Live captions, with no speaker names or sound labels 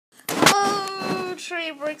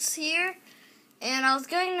Tree Bricks here, and I was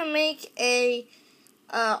going to make a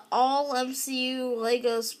all MCU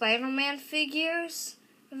Lego Spider-Man figures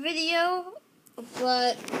video,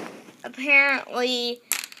 but apparently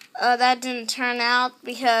that didn't turn out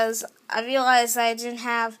because I realized I didn't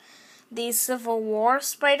have the Civil War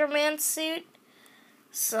Spider-Man suit,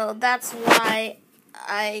 so that's why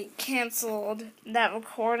I canceled that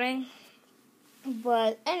recording.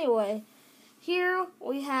 But anyway, here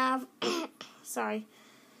we have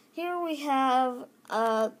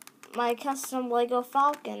my custom Lego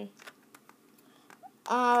Falcon.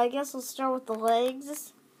 I guess we'll start with the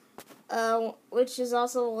legs, which is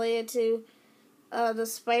also related to the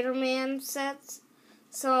Spider-Man sets.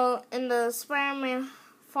 So in the Spider-Man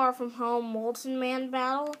Far From Home Molten Man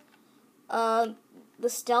battle, the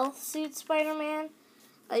stealth suit Spider-Man,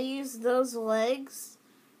 I used those legs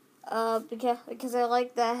because I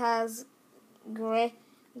like that it has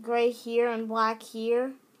gray here and black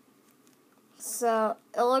here. So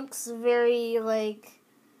it looks very like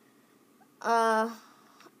I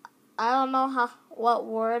don't know what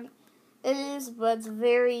word it is, but it's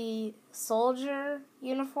very soldier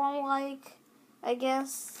uniform like, I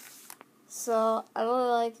guess. So I really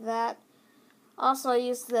like that. Also, I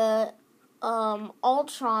used the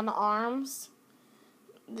Ultron arms,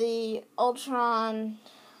 the Ultron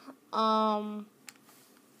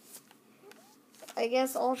I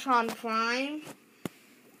guess Ultron Prime,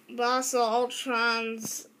 but also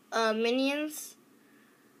Ultron's minions.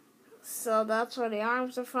 So that's where the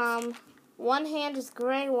arms are from. One hand is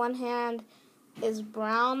gray, one hand is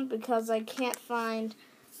brown because I can't find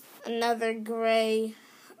another gray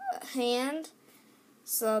hand.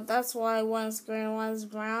 So that's why one is gray and one is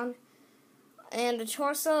brown. And the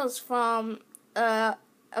torso is from the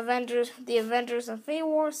Avengers Infinity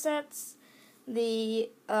War sets, the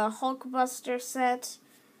Hulkbuster set,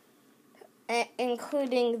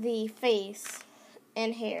 including the face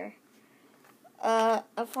and hair. And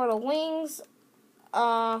for the wings,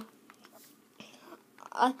 I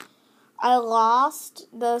lost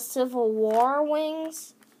the Civil War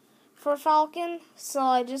wings for Falcon, so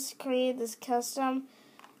I just created this custom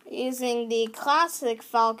using the classic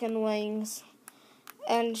Falcon wings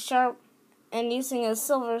and using a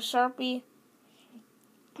silver Sharpie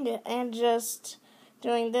and just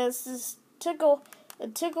doing this.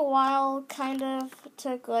 It took a while, kind of. It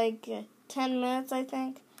took like 10 minutes, I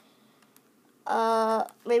think.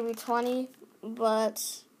 Maybe 20,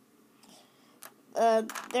 but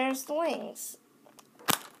there's the wings.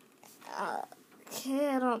 Okay,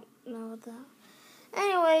 I don't know that.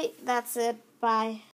 Anyway, that's it. Bye.